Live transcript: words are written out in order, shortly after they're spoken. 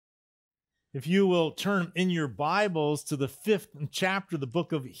If you will turn in your Bibles to the 5th chapter of the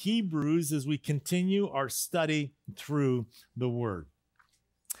book of Hebrews as we continue our study through the Word.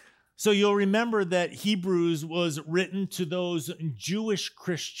 So you'll remember that Hebrews was written to those Jewish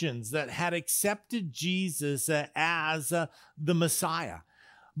Christians that had accepted Jesus as the Messiah.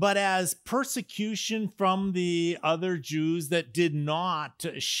 But as persecution from the other Jews that did not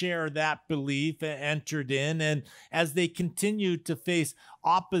share that belief entered in, and as they continued to face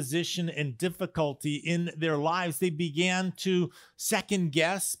opposition and difficulty in their lives, they began to second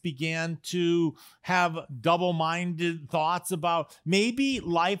guess, began to have double-minded thoughts about maybe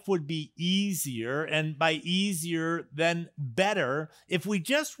life would be easier, and by easier, then better, if we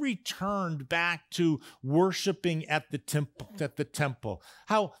just returned back to worshiping at the temple.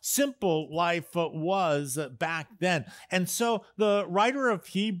 How simple life was back then. And so the writer of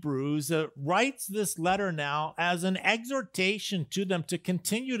Hebrews writes this letter now as an exhortation to them to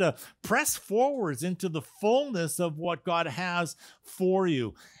continue to press forwards into the fullness of what God has for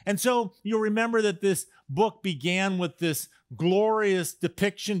you. And so you'll remember that this book began with this glorious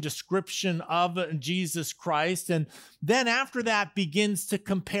description of Jesus Christ. And then after that begins to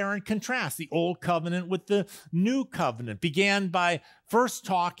compare and contrast the old covenant with the new covenant. Began by first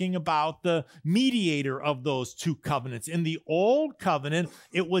talking about the mediator of those two covenants. In the old covenant,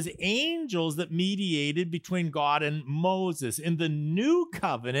 it was angels that mediated between God and Moses. In the new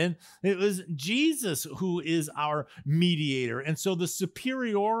covenant, it was Jesus who is our mediator. And so the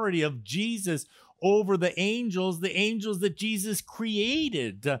superiority of Jesus over the angels that Jesus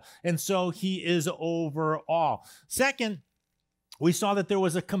created. And so he is over all. Second, we saw that there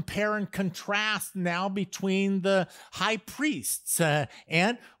was a compare and contrast now between the high priests.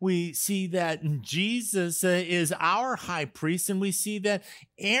 And we see that Jesus is our high priest, and we see that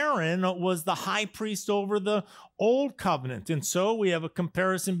Aaron was the high priest over the old covenant. And so we have a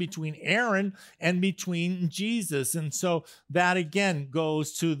comparison between Aaron and between Jesus. And so that again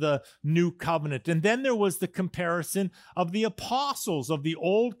goes to the new covenant. And then there was the comparison of the apostles of the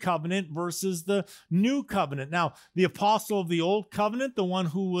old covenant versus the new covenant. Now, the apostle of the old covenant, the one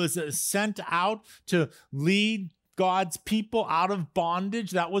who was sent out to lead God's people out of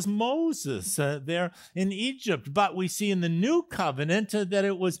bondage, that was Moses there in Egypt. But we see in the new covenant that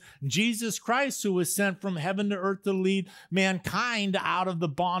it was Jesus Christ who was sent from heaven to earth to lead mankind out of the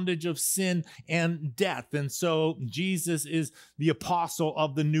bondage of sin and death. And so Jesus is the apostle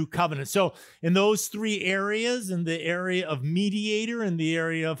of the new covenant. So in those three areas, in the area of mediator, in the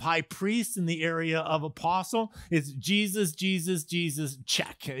area of high priest, in the area of apostle, it's Jesus, Jesus, Jesus,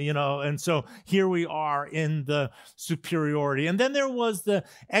 check, and so here we are in the superiority. And then there was the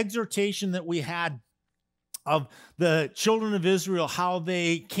exhortation that we had of the children of Israel, how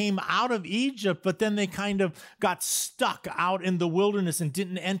they came out of Egypt, but then they kind of got stuck out in the wilderness and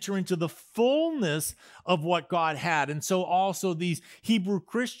didn't enter into the fullness of what God had. And so also these Hebrew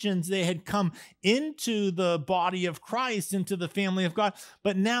Christians, they had come into the body of Christ, into the family of God,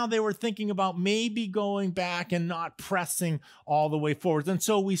 but now they were thinking about maybe going back and not pressing all the way forward. And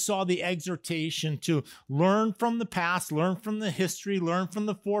so we saw the exhortation to learn from the past, learn from the history, learn from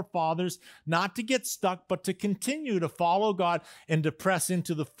the forefathers, not to get stuck, but to continue to follow God and to press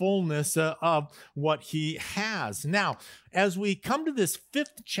into the fullness of what he has. Now, as we come to this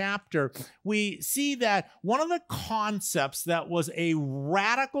 5th chapter, we see that one of the concepts that was a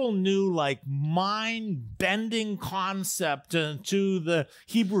radical new, mind-bending concept to the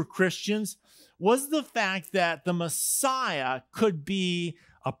Hebrew Christians was the fact that the Messiah could be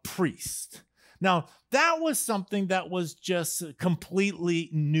a priest. Now, that was something that was just completely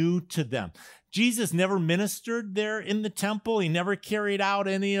new to them. Jesus never ministered there in the temple. He never carried out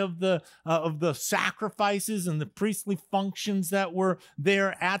any of the sacrifices and the priestly functions that were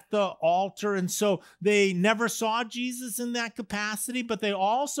there at the altar. And so they never saw Jesus in that capacity, but they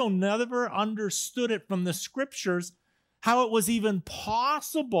also never understood it from the scriptures how it was even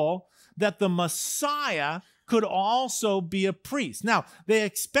possible that the Messiah could also be a priest. Now, they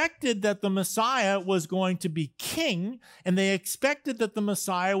expected that the Messiah was going to be king, and they expected that the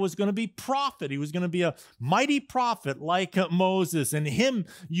Messiah was going to be prophet. He was going to be a mighty prophet like Moses, and him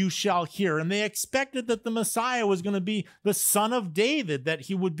you shall hear. And they expected that the Messiah was going to be the son of David, that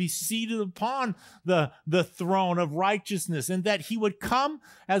he would be seated upon the throne of righteousness, and that he would come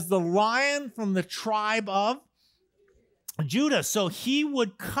as the Lion from the tribe of Judah. So he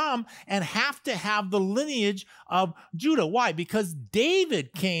would come and have to have the lineage of Judah. Why? Because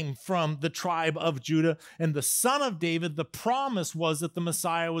David came from the tribe of Judah, and the son of David, the promise was that the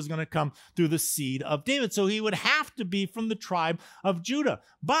Messiah was going to come through the seed of David. So he would have to be from the tribe of Judah.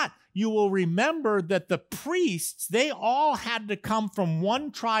 But you will remember that the priests, they all had to come from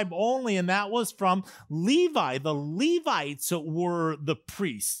one tribe only, and that was from Levi. The Levites were the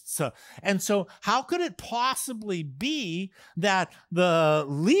priests. And so how could it possibly be that the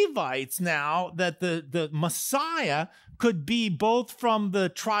Levites now, that the Messiah could be both from the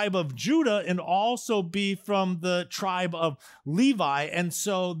tribe of Judah and also be from the tribe of Levi? And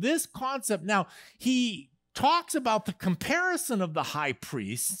so this concept, now he talks about the comparison of the high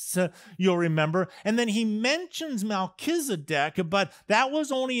priests, you'll remember, and then he mentions Melchizedek, but that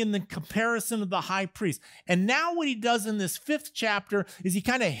was only in the comparison of the high priest. And now what he does in this 5th chapter is he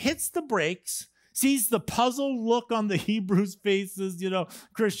kind of hits the brakes, sees the puzzled look on the Hebrews' faces,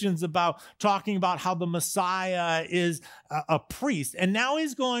 Christians, about talking about how the Messiah is a priest. And now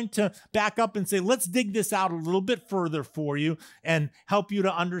he's going to back up and say, let's dig this out a little bit further for you and help you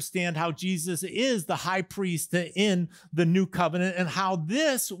to understand how Jesus is the high priest in the new covenant and how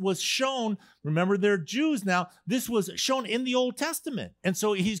this was shown. Remember, they're Jews now. This was shown in the Old Testament. And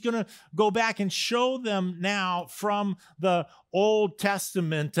so he's going to go back and show them now from the Old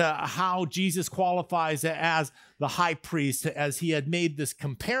Testament how Jesus qualifies as the high priest, as he had made this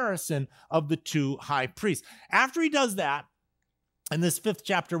comparison of the two high priests. After he does that, in this 5th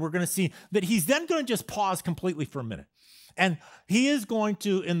chapter, we're going to see that he's then going to just pause completely for a minute. And he is going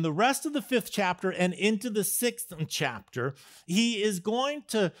to, in the rest of the 5th chapter and into the 6th chapter, he is going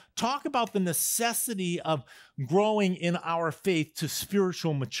to talk about the necessity of growing in our faith to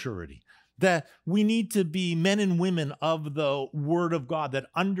spiritual maturity. That we need to be men and women of the Word of God that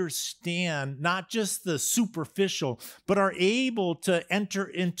understand not just the superficial, but are able to enter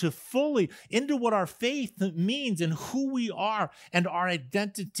fully into what our faith means and who we are and our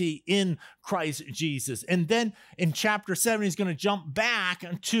identity in Christ Jesus. And then in chapter 7, he's going to jump back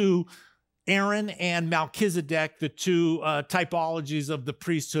to Aaron and Melchizedek, the two typologies of the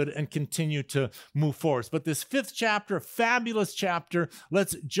priesthood, and continue to move forward. But this 5th chapter, fabulous chapter,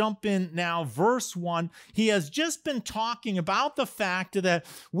 let's jump in now. Verse 1, he has just been talking about the fact that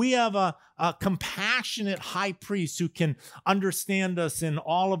we have a compassionate high priest who can understand us in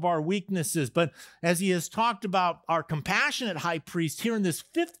all of our weaknesses. But as he has talked about our compassionate high priest, here in this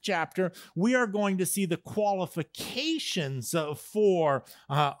 5th chapter, we are going to see the qualifications for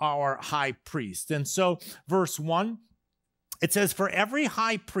our high priest. And so verse 1, it says, "For every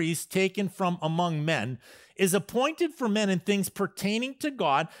high priest taken from among men is appointed for men in things pertaining to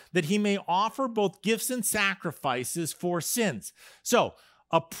God, that he may offer both gifts and sacrifices for sins." So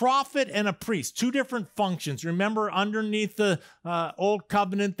a prophet and a priest, two different functions. Remember, underneath the Old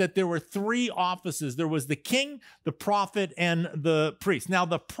Covenant, that there were 3 offices. There was the king, the prophet, and the priest. Now,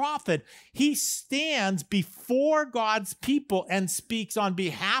 the prophet, he stands before God's people and speaks on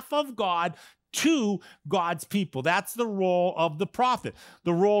behalf of God to God's people. That's the role of the prophet.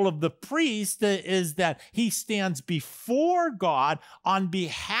 The role of the priest is that he stands before God on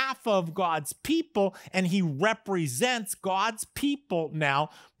behalf of God's people, and he represents God's people now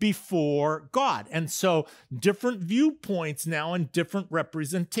before God. And so different viewpoints now and different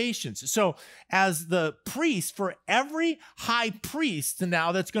representations. So as the priest, for every high priest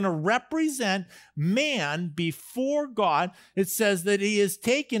now that's going to represent man before God, it says that he is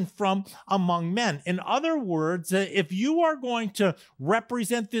taken from among men. In other words, if you are going to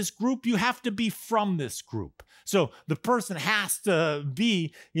represent this group, you have to be from this group. So the person has to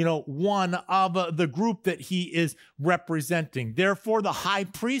be, one of the group that he is representing. Therefore, the high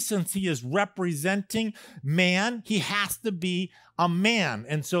priest, since he is representing man, he has to be a man.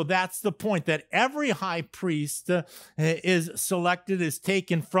 And so that's the point, that every high priest is selected, is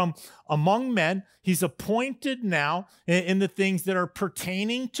taken from among men. He's appointed now in the things that are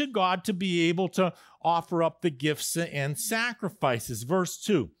pertaining to God to be able to offer up the gifts and sacrifices. Verse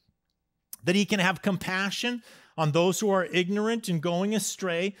 2, that he can have compassion on those who are ignorant and going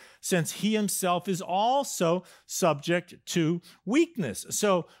astray, since he himself is also subject to weakness.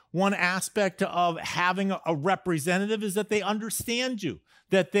 So one aspect of having a representative is that they understand you,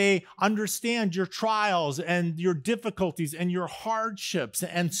 that they understand your trials and your difficulties and your hardships.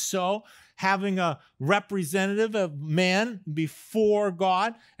 And so having a representative of man before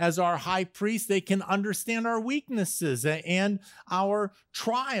God as our high priest, they can understand our weaknesses and our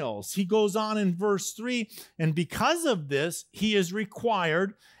trials. He goes on in verse 3, and because of this, he is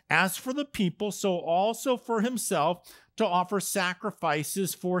required, as for the people, so also for himself, to offer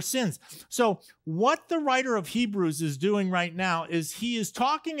sacrifices for sins. So what the writer of Hebrews is doing right now is he is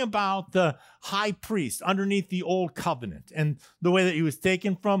talking about the high priest underneath the old covenant and the way that he was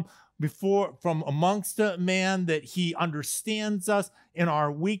taken from amongst man, that he understands us in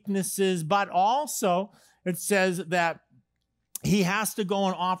our weaknesses, but also it says that he has to go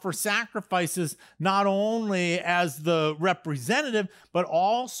and offer sacrifices not only as the representative, but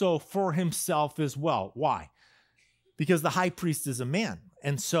also for himself as well. Why? Because the high priest is a man.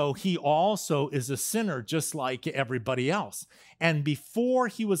 And so he also is a sinner just like everybody else. And before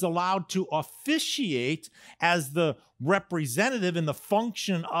he was allowed to officiate as the representative in the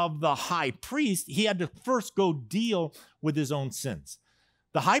function of the high priest, he had to first go deal with his own sins.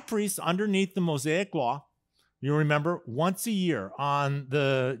 The high priest, underneath the Mosaic law, you remember, once a year on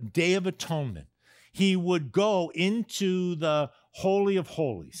the Day of Atonement, he would go into the Holy of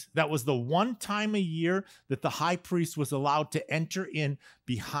Holies. That was the one time a year that the high priest was allowed to enter in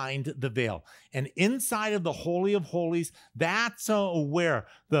behind the veil. And inside of the Holy of Holies, that's where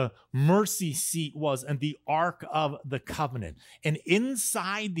the mercy seat was and the Ark of the Covenant. And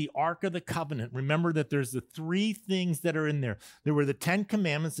inside the Ark of the Covenant, remember that there's the three things that are in there. There were the 10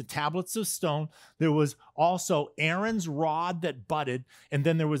 Commandments, the tablets of stone. There was also Aaron's rod that budded. And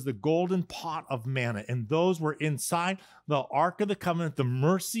then there was the golden pot of manna. And those were inside the Ark of the Covenant. The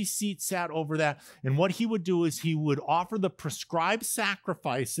mercy seat sat over that. And what he would do is he would offer the prescribed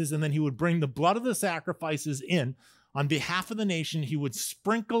sacrifices, and then he would bring the blood of the sacrifices in on behalf of the nation. He would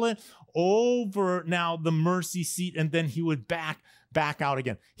sprinkle it over now the mercy seat, and then he would back out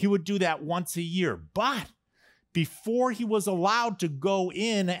again. He would do that once a year. But before he was allowed to go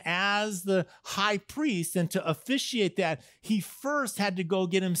in as the high priest and to officiate that, he first had to go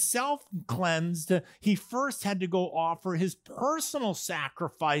get himself cleansed. He first had to go offer his personal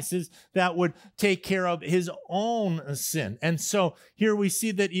sacrifices that would take care of his own sin. And so here we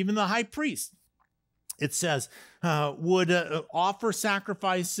see that even the high priest, it says, would offer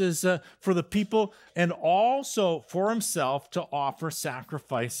sacrifices for the people and also for himself to offer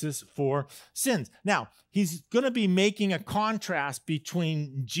sacrifices for sins. Now, he's going to be making a contrast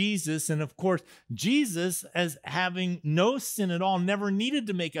between Jesus and, of course, Jesus, as having no sin at all, never needed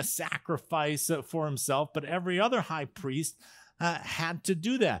to make a sacrifice for himself, but every other high priest had to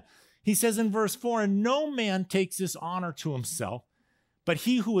do that. He says in verse 4, "And no man takes this honor to himself, but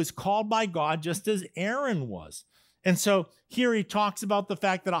he who is called by God, just as Aaron was." And so here he talks about the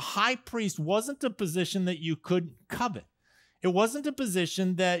fact that a high priest wasn't a position that you could covet. It wasn't a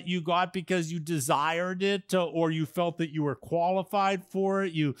position that you got because you desired it or you felt that you were qualified for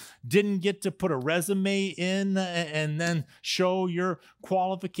it. You didn't get to put a resume in and then show your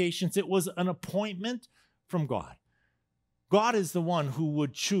qualifications. It was an appointment from God. God is the one who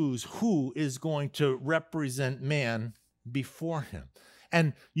would choose who is going to represent man before him.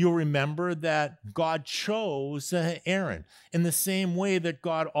 And you'll remember that God chose Aaron in the same way that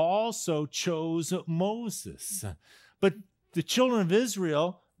God also chose Moses. But the children of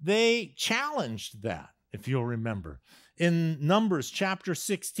Israel, they challenged that, if you'll remember. In Numbers chapter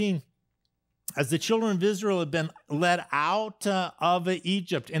 16, as the children of Israel had been led out of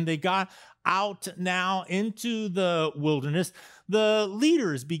Egypt and they got out now into the wilderness, the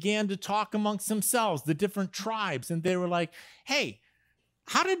leaders began to talk amongst themselves, the different tribes, and they were like, hey,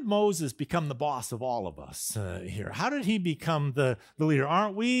 how did Moses become the boss of all of us here? How did he become the leader?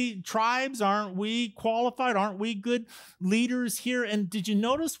 Aren't we tribes? Aren't we qualified? Aren't we good leaders here? And did you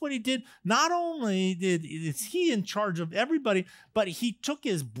notice what he did? Not only is he in charge of everybody, but he took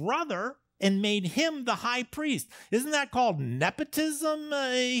his brother and made him the high priest. Isn't that called nepotism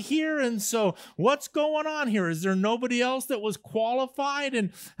here? And so what's going on here? Is there nobody else that was qualified?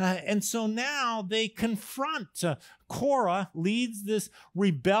 And so now they confront Korah leads this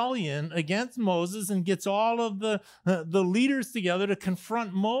rebellion against Moses and gets all of the leaders together to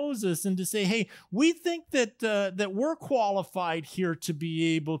confront Moses and to say, hey, we think that we're qualified here to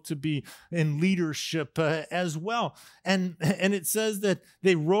be able to be in leadership as well. And it says that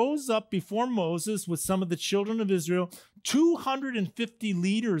they rose up before Moses with some of the children of Israel, 250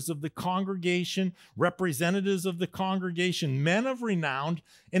 leaders of the congregation, representatives of the congregation, men of renown,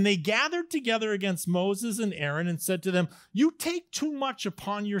 and they gathered together against Moses and Aaron and said to them, you take too much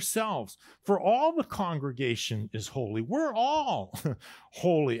upon yourselves, for all the congregation is holy. We're all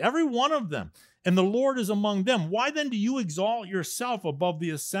holy, every one of them, and the Lord is among them. Why then do you exalt yourself above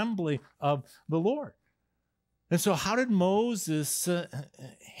the assembly of the Lord? And so how did Moses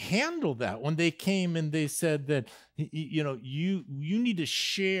handle that when they came and they said that, you need to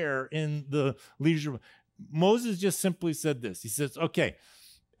share in the leadership? Moses just simply said this. He says, okay,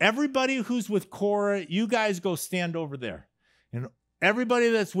 everybody who's with Korah, you guys go stand over there. And everybody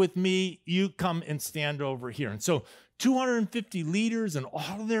that's with me, you come and stand over here. And so 250 leaders and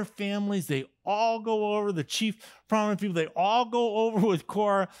all of their families, they all go over, the chief prominent people, they all go over with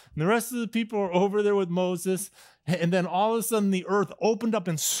Korah, and the rest of the people are over there with Moses. And then all of a sudden the earth opened up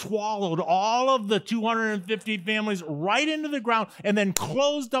and swallowed all of the 250 families right into the ground and then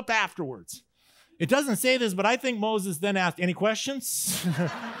closed up afterwards. It doesn't say this, but I think Moses then asked, any questions?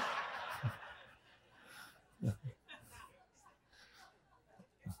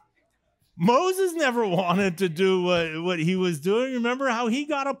 Moses never wanted to do what he was doing. Remember how he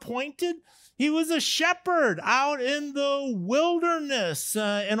got appointed? He was a shepherd out in the wilderness,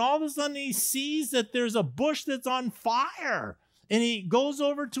 and all of a sudden he sees that there's a bush that's on fire, and he goes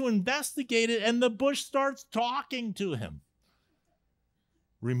over to investigate it, and the bush starts talking to him.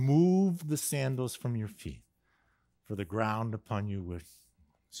 Remove the sandals from your feet, for the ground upon you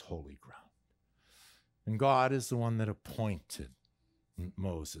is holy ground. And God is the one that appointed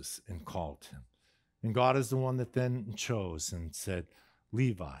Moses and called him. And God is the one that then chose and said,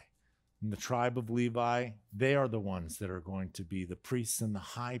 Levi, and the tribe of Levi, they are the ones that are going to be the priests and the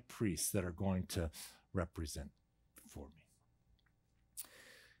high priests that are going to represent before me.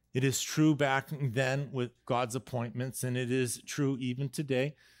 It is true back then with God's appointments, and it is true even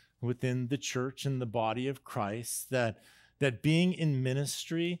today within the church and the body of Christ, that being in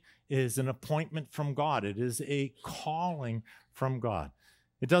ministry is an appointment from God. It is a calling from God.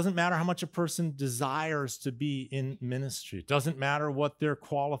 It doesn't matter how much a person desires to be in ministry. It doesn't matter what their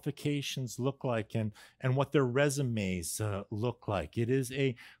qualifications look like and what their resumes look like. It is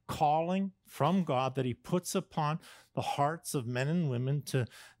a calling from God that he puts upon the hearts of men and women to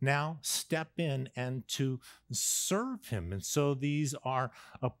now step in and to serve him. And so these are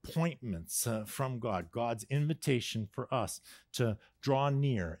appointments from God, God's invitation for us to draw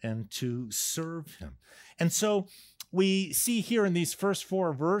near and to serve him. And so we see here in these first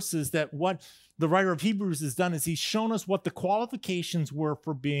 4 verses that what the writer of Hebrews has done is he's shown us what the qualifications were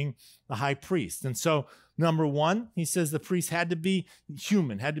for being the high priest. And so, number 1, he says the priest had to be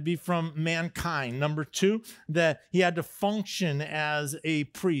human, had to be from mankind. Number 2, that he had to function as a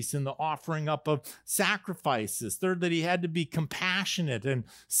priest in the offering up of sacrifices. Third, that he had to be compassionate and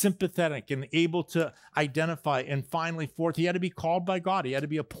sympathetic and able to identify. And finally, fourth, he had to be called by God. He had to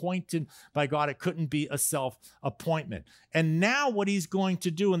be appointed by God. It couldn't be a self-appointment. And now what he's going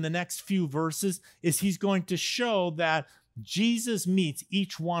to do in the next few verses is he's going to show that Jesus meets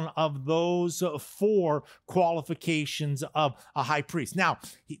each one of those 4 qualifications of a high priest. Now,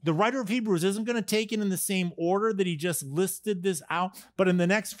 the writer of Hebrews isn't going to take it in the same order that he just listed this out, but in the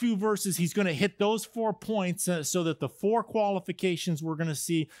next few verses, he's going to hit those 4 points so that the 4 qualifications we're going to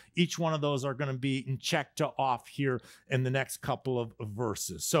see, each one of those are going to be checked off here in the next couple of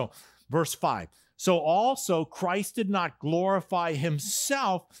verses. So, verse 5. So also Christ did not glorify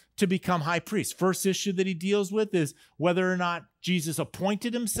himself to become high priest. First issue that he deals with is whether or not Jesus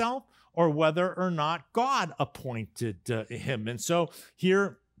appointed himself or whether or not God appointed him. And so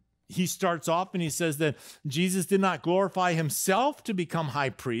here he starts off and he says that Jesus did not glorify himself to become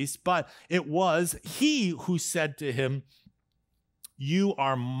high priest, but it was he who said to him, you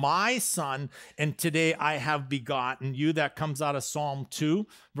are my son, and today I have begotten you. That comes out of Psalm 2,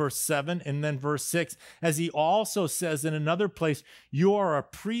 verse 7, and then verse 6. As he also says in another place, you are a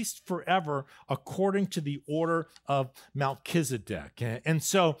priest forever according to the order of Melchizedek. And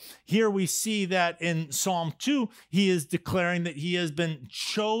so here we see that in Psalm 2, he is declaring that he has been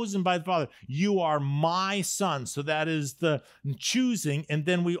chosen by the Father. You are my son. So that is the choosing. And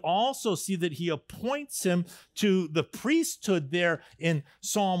then we also see that he appoints him to the priesthood there in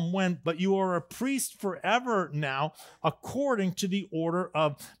Psalm 1, but you are a priest forever now, according to the order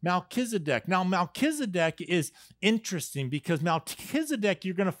of Melchizedek. Now, Melchizedek is interesting because Melchizedek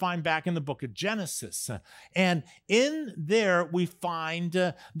you're going to find back in the book of Genesis. And in there we find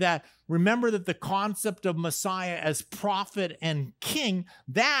that, remember that the concept of Messiah as prophet and king,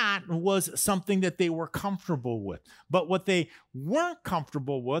 that was something that they were comfortable with. But what they weren't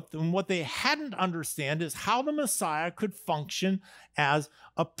comfortable with and what they hadn't understand is how the Messiah could function as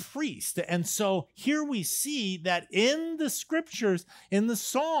a priest. And so here we see that in the scriptures, in the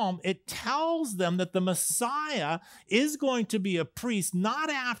psalm, it tells them that the Messiah is going to be a priest, not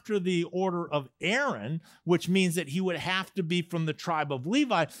after the order of Aaron, which means that he would have to be from the tribe of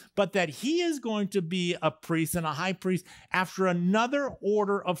Levi, but that he is going to be a priest and a high priest after another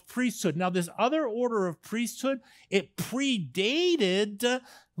order of priesthood. Now, this other order of priesthood, it predated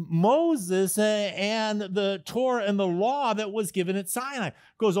Moses and the Torah and the law that was given at Sinai. It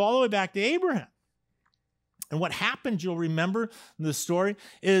goes all the way back to Abraham. And what happened, you'll remember the story,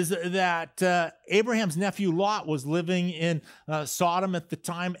 is that Abraham's nephew Lot was living in Sodom at the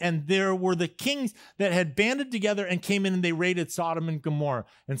time, and there were the kings that had banded together and came in and they raided Sodom and Gomorrah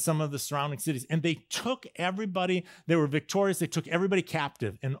and some of the surrounding cities. And they took everybody, they were victorious, they took everybody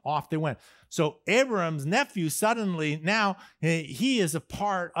captive, and off they went. So Abraham's nephew suddenly now, he is a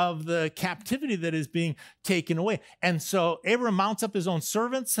part of the captivity that is being taken away. And so Abraham mounts up his own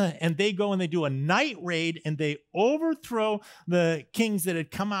servants and they go and they do a night raid and they overthrow the kings that had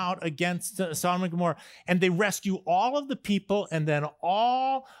come out against Sodom and Gomorrah, and they rescue all of the people and then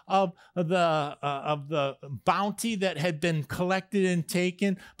all of the bounty that had been collected and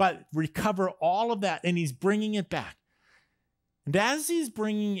taken, but recover all of that, and he's bringing it back. And as he's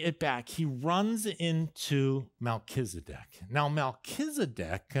bringing it back, he runs into Melchizedek. Now,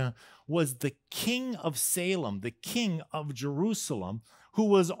 Melchizedek was the king of Salem, the king of Jerusalem, who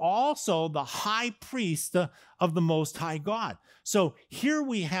was also the high priest of the Most High God. So here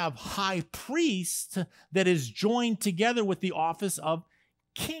we have high priest that is joined together with the office of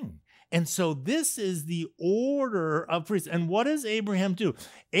king. And so this is the order of priests. And what does Abraham do?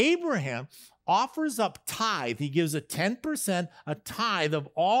 Abraham offers up tithe. He gives a 10%, a tithe of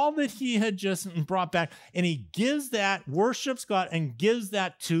all that he had just brought back, and he gives that, worships God, and gives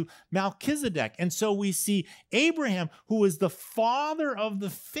that to Melchizedek. And so we see Abraham, who is the father of the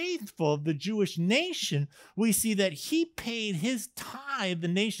faithful of the Jewish nation, we see that he paid his tithe, the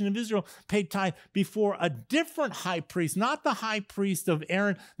nation of Israel paid tithe before a different high priest, not the high priest of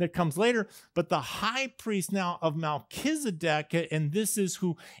Aaron that comes later, but the high priest now of Melchizedek, and this is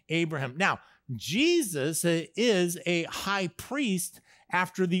who Abraham. Now, Jesus is a high priest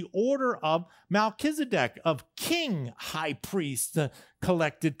after the order of Melchizedek, of king high priest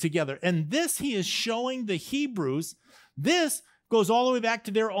collected together. And this he is showing the Hebrews. This goes all the way back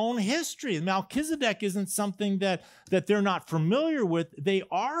to their own history. Melchizedek isn't something that they're not familiar with. They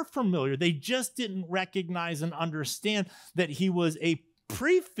are familiar. They just didn't recognize and understand that he was a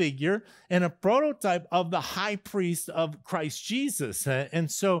prefigure and a prototype of the high priest of Christ Jesus.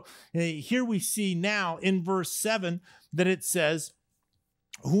 And so here we see now in verse 7 that it says,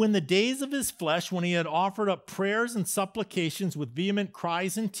 who in the days of his flesh, when he had offered up prayers and supplications with vehement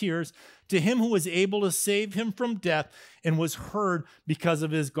cries and tears to him who was able to save him from death, and was heard because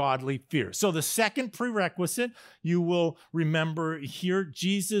of his godly fear. So the second prerequisite, you will remember here,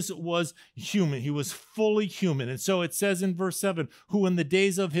 Jesus was human. He was fully human. And so it says in verse 7, who in the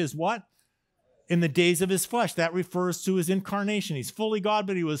days of his what? In the days of his flesh. That refers to his incarnation. He's fully God,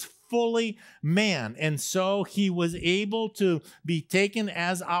 but he was fully man. And so he was able to be taken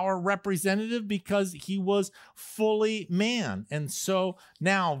as our representative because he was fully man. And so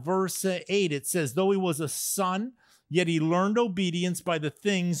now verse 8, it says, though he was a son, yet he learned obedience by the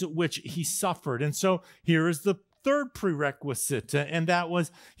things which he suffered. And so here is the third prerequisite, and that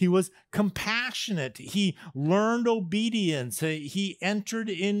was he was compassionate. He learned obedience. He entered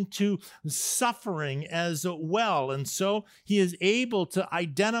into suffering as well. And so he is able to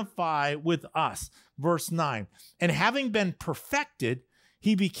identify with us. Verse 9, and having been perfected,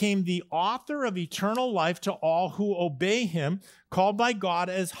 he became the author of eternal life to all who obey him, called by God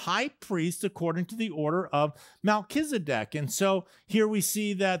as high priest according to the order of Melchizedek. And so here we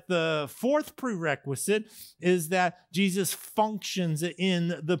see that the fourth prerequisite is that Jesus functions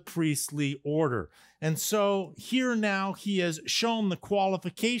in the priestly order. And so here now he has shown the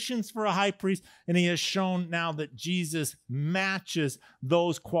qualifications for a high priest, and he has shown now that Jesus matches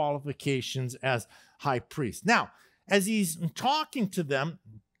those qualifications as high priest. Now, as he's talking to them,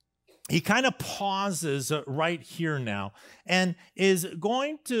 he kind of pauses right here now and is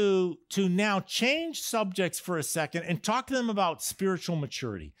going to now change subjects for a second and talk to them about spiritual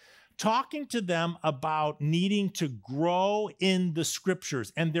maturity, talking to them about needing to grow in the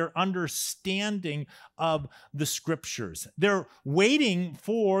scriptures and their understanding of the scriptures. They're waiting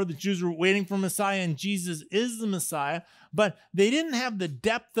for, the Jews were waiting for Messiah, and Jesus is the Messiah, but they didn't have the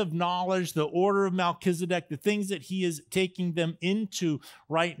depth of knowledge, the order of Melchizedek, the things that he is taking them into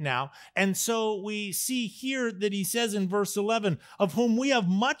right now. And so we see here that he says in verse 11, of whom we have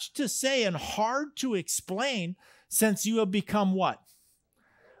much to say and hard to explain, since you have become what?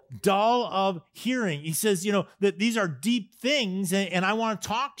 Dull of hearing. He says, that these are deep things, and I want to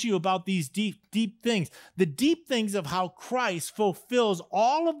talk to you about these deep things. The deep things of how Christ fulfills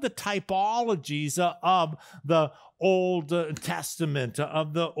all of the typologies of the Old Testament,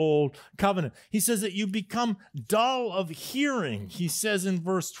 of the Old Covenant. He says that you become dull of hearing. He says in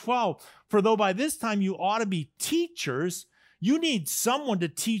verse 12, for though by this time you ought to be teachers, you need someone to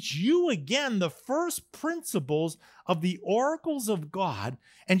teach you again the first principles of the oracles of God,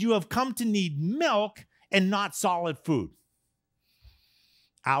 and you have come to need milk and not solid food.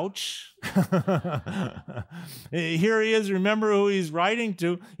 Ouch. Here he is. Remember who he's writing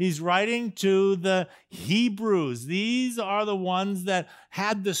to. He's writing to the Hebrews. These are the ones that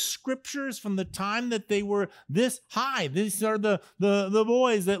had the scriptures from the time that they were this high. These are the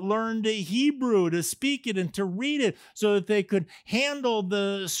boys that learned Hebrew to speak it and to read it so that they could handle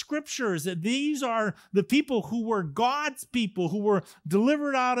the scriptures. These are the people who were God's people, who were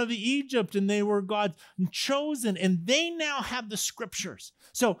delivered out of Egypt, and they were God's chosen, and they now have the scriptures.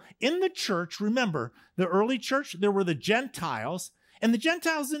 So in the church, remember, the early church, there were the Gentiles, and the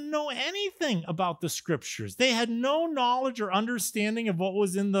Gentiles didn't know anything about the scriptures. They had no knowledge or understanding of what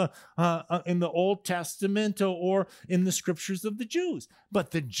was in the Old Testament or in the scriptures of the Jews.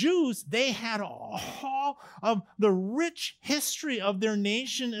 But the Jews, they had all of the rich history of their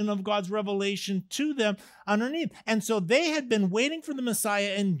nation and of God's revelation to them underneath. And so they had been waiting for the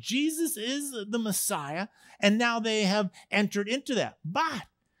Messiah, and Jesus is the Messiah, and now they have entered into that. But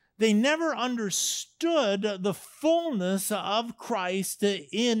they never understood the fullness of Christ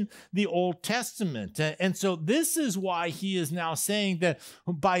in the Old Testament. And so this is why he is now saying that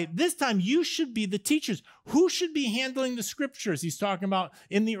by this time you should be the teachers. Who should be handling the scriptures? He's talking about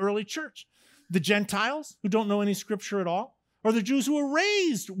in the early church. The Gentiles who don't know any scripture at all, or the Jews who were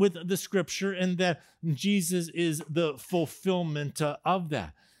raised with the scripture and that Jesus is the fulfillment of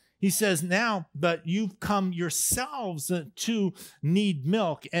that. He says now, but you've come yourselves to need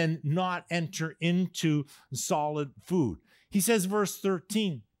milk and not enter into solid food. He says, verse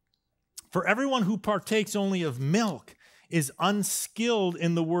 13, for everyone who partakes only of milk is unskilled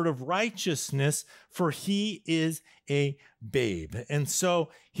in the word of righteousness, for he is a babe. And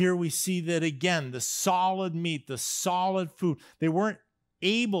so here we see that again, the solid meat, the solid food, they weren't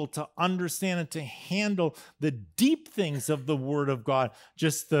able to understand and to handle the deep things of the word of God,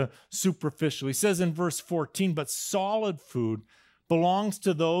 just the superficial. He says in verse 14, but solid food belongs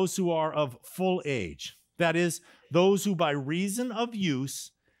to those who are of full age. That is, those who by reason of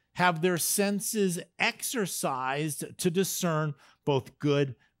use have their senses exercised to discern both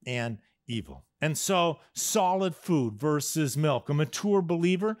good and evil. And so solid food versus milk. A mature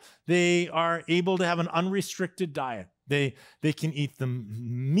believer, they are able to have an unrestricted diet. They can eat the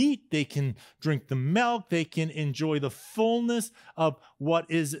meat, they can drink the milk, they can enjoy the fullness of what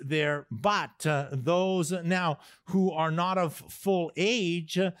is there. But those now who are not of full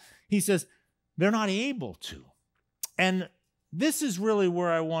age, he says, they're not able to. And this is really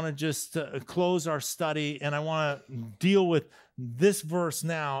where I want to just close our study, and I want to deal with this verse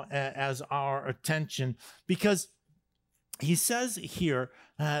now as our attention, because he says here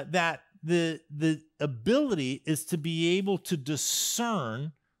that the ability is to be able to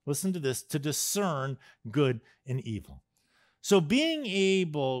discern, listen to this, to discern good and evil. So being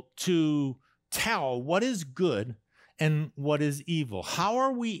able to tell what is good and what is evil. How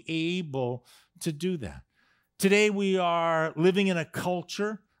are we able to do that? Today we are living in a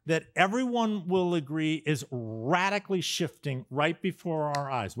culture that everyone will agree is radically shifting right before our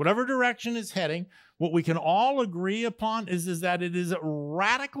eyes. Whatever direction it's heading, what we can all agree upon is that it is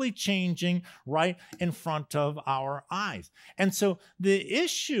radically changing right in front of our eyes. And so the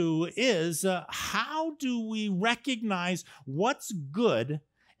issue is how do we recognize what's good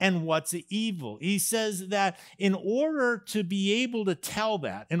and what's evil? He says that in order to be able to tell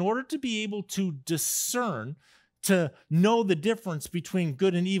that, in order to be able to discern, to know the difference between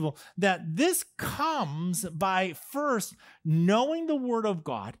good and evil, that this comes by first knowing the Word of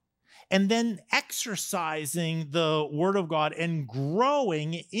God and then exercising the Word of God and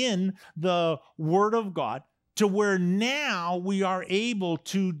growing in the Word of God to where now we are able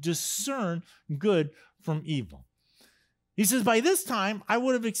to discern good from evil. He says, by this time, I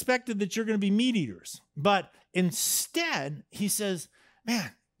would have expected that you're going to be meat eaters. But instead, he says,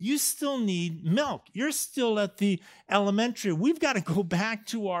 man, you still need milk. You're still at the elementary. We've got to go back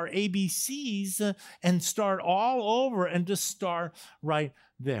to our ABCs and start all over and just start right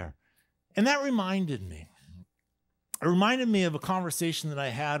there. And that reminded me. It reminded me of a conversation that I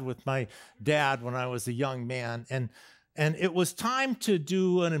had with my dad when I was a young man. And it was time to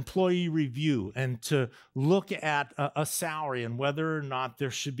do an employee review and to look at a salary and whether or not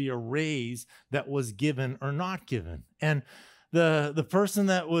there should be a raise that was given or not given. And the person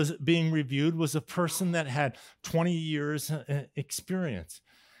that was being reviewed was a person that had 20 years experience.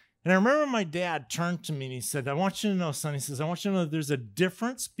 And I remember my dad turned to me and he said, I want you to know, son, he says, I want you to know that there's a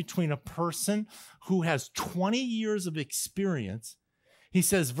difference between a person who has 20 years of experience, he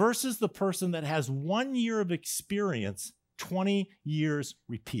says, versus the person that has 1 year of experience, 20 years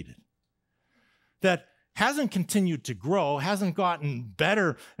repeated. That hasn't continued to grow, hasn't gotten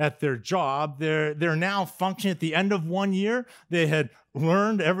better at their job. They're now functioning at the end of 1 year. They had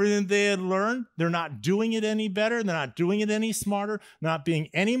learned everything they had learned. They're not doing it any better. They're not doing it any smarter, not being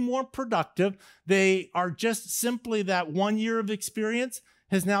any more productive. They are just simply that 1 year of experience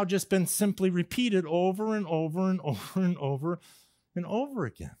has now just been simply repeated over and over and over and over and over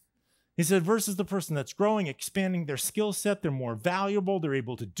again. He said, versus the person that's growing, expanding their skill set, they're more valuable, they're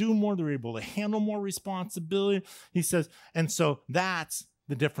able to do more, they're able to handle more responsibility. He says, and so that's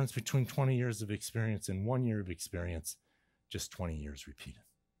the difference between 20 years of experience and 1 year of experience, just 20 years repeated.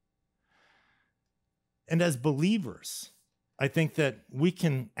 And as believers, I think that we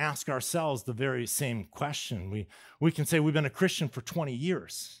can ask ourselves the very same question. We can say we've been a Christian for 20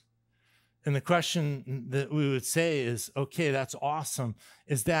 years. And the question that we would say is, okay, that's awesome.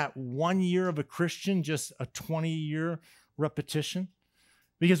 Is that 1 year of a Christian just a 20-year repetition?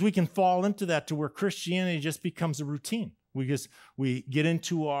 Because we can fall into that to where Christianity just becomes a routine. We get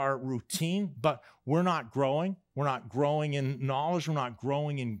into our routine, but we're not growing. We're not growing in knowledge. We're not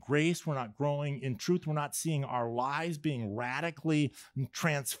growing in grace. We're not growing in truth. We're not seeing our lives being radically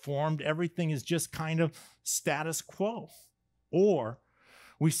transformed. Everything is just kind of status quo. Or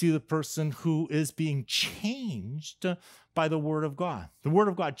we see the person who is being changed by the Word of God. The Word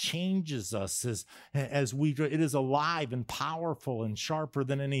of God changes us as it is alive and powerful and sharper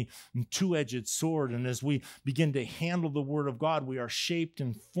than any two-edged sword. And as we begin to handle the Word of God, we are shaped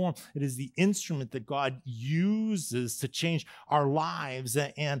and formed. It is the instrument that God uses to change our lives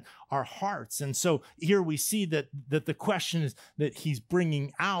and our hearts. And so here we see that the question is that he's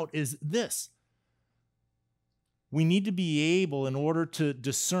bringing out is this. We need to be able, in order to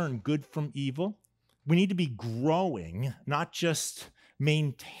discern good from evil, we need to be growing, not just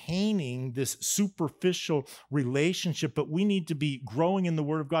maintaining this superficial relationship, but we need to be growing in the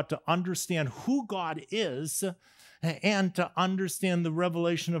Word of God to understand who God is and to understand the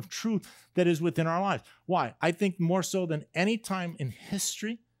revelation of truth that is within our lives. Why? I think more so than any time in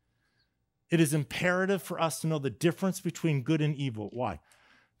history, it is imperative for us to know the difference between good and evil. Why?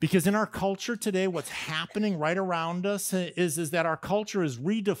 Because in our culture today, what's happening right around us is that our culture is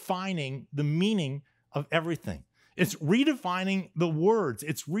redefining the meaning of everything. It's redefining the words.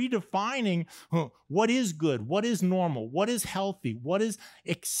 It's redefining what is good, what is normal, what is healthy, what is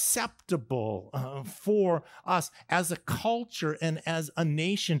acceptable for us as a culture and as a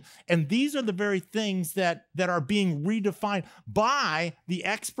nation. And these are the very things that are being redefined by the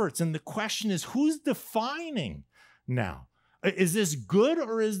experts. And the question is, who's defining now? Is this good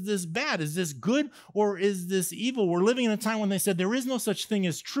or is this bad? Is this good or is this evil? We're living in a time when they said there is no such thing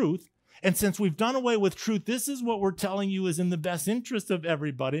as truth. And since we've done away with truth, this is what we're telling you is in the best interest of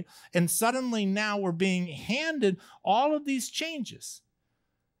everybody. And suddenly now we're being handed all of these changes.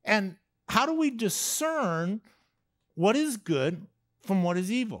 And how do we discern what is good from what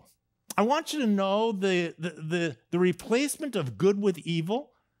is evil? I want you to know the replacement of good with evil.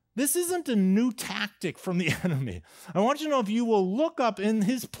 This isn't a new tactic from the enemy. I want you to know, if you will look up in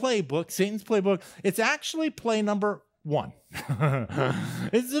his playbook, Satan's playbook, it's actually play number 1.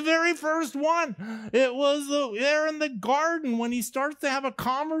 It's the very first one. It was there in the garden when he starts to have a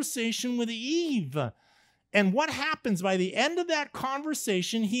conversation with Eve. And what happens by the end of that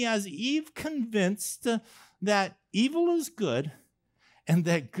conversation, he has Eve convinced that evil is good and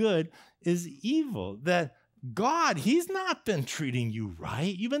that good is evil, that God, he's not been treating you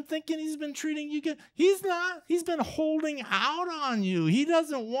right. You've been thinking he's been treating you good. He's not. He's been holding out on you. He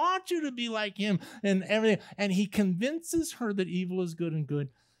doesn't want you to be like him and everything. And he convinces her that evil is good and good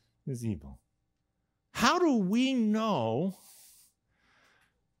is evil. How do we know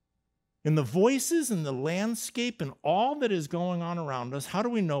in the voices and the landscape and all that is going on around us, how do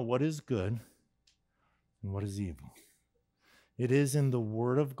we know what is good and what is evil? It is in the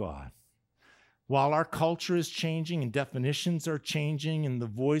Word of God. While our culture is changing and definitions are changing and the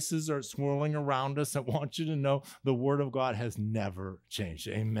voices are swirling around us, I want you to know the Word of God has never changed.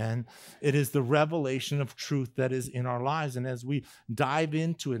 Amen. It is the revelation of truth that is in our lives. And as we dive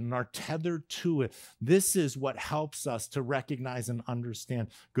into it and are tethered to it, this is what helps us to recognize and understand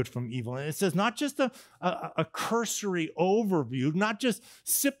good from evil. And it says not just a cursory overview, not just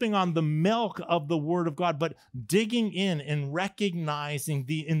sipping on the milk of the Word of God, but digging in and recognizing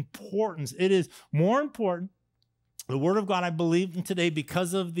the importance. It is more important, the Word of God, I believe in today,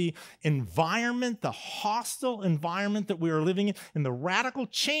 because of the environment, the hostile environment that we are living in, and the radical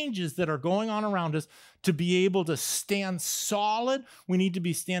changes that are going on around us, to be able to stand solid, we need to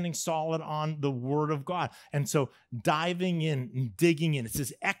be standing solid on the Word of God. And so diving in and digging in, it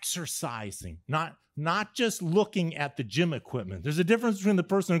says exercising, not just looking at the gym equipment. There's a difference between the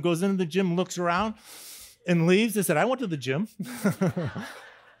person who goes into the gym, looks around, and leaves and said, I went to the gym.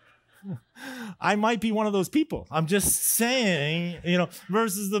 I might be one of those people. I'm just saying,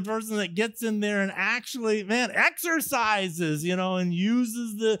 versus the person that gets in there and actually, exercises, and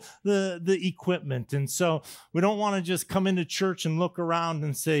uses the equipment. And so we don't want to just come into church and look around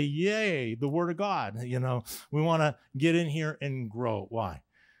and say, yay, the word of God. We want to get in here and grow. Why?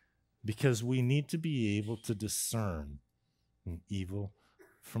 Because we need to be able to discern evil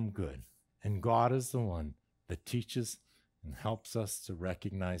from good. And God is the one that teaches and helps us to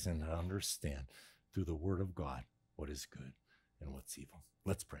recognize and understand through the word of God what is good and what's evil.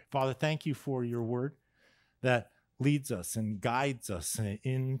 Let's pray. Father, thank you for your word that leads us and guides us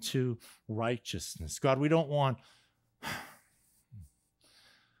into righteousness. God, we don't want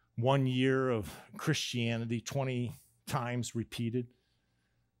 1 year of Christianity 20 times repeated.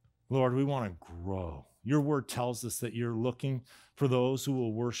 Lord, we want to grow. Your word tells us that you're looking for those who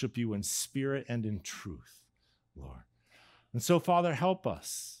will worship you in spirit and in truth, Lord. And so, Father, help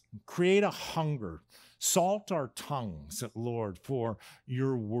us. Create a hunger. Salt our tongues, Lord, for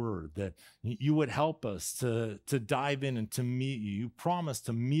your word, that you would help us to dive in and to meet you. You promised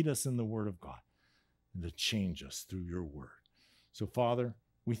to meet us in the word of God and to change us through your word. So, Father,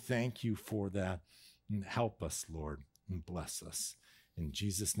 we thank you for that. And help us, Lord, and bless us. In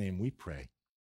Jesus' name we pray.